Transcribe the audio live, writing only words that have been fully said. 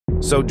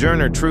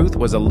Sojourner Truth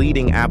was a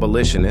leading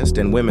abolitionist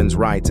and women's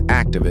rights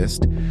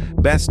activist,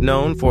 best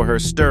known for her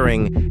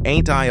stirring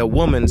 "Ain't I a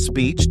Woman"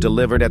 speech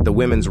delivered at the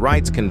Women's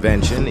Rights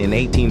Convention in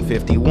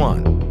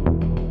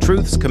 1851.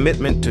 Truth's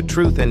commitment to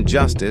truth and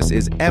justice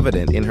is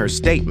evident in her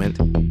statement,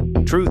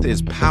 "Truth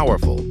is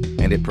powerful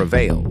and it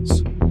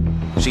prevails."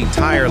 She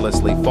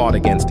tirelessly fought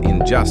against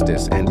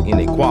injustice and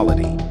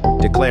inequality,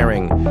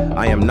 declaring,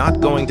 "I am not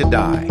going to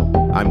die.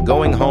 I'm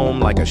going home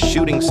like a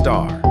shooting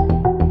star."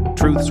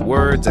 Truth's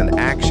words and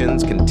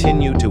actions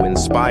continue to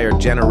inspire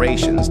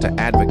generations to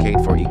advocate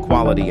for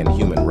equality and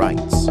human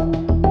rights.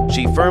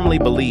 She firmly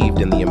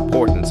believed in the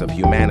importance of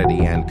humanity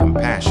and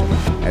compassion,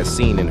 as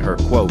seen in her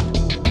quote,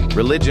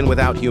 "Religion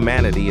without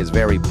humanity is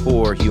very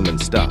poor human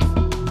stuff."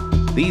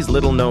 These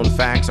little-known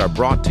facts are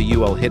brought to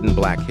you on Hidden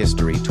Black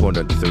History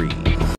 203.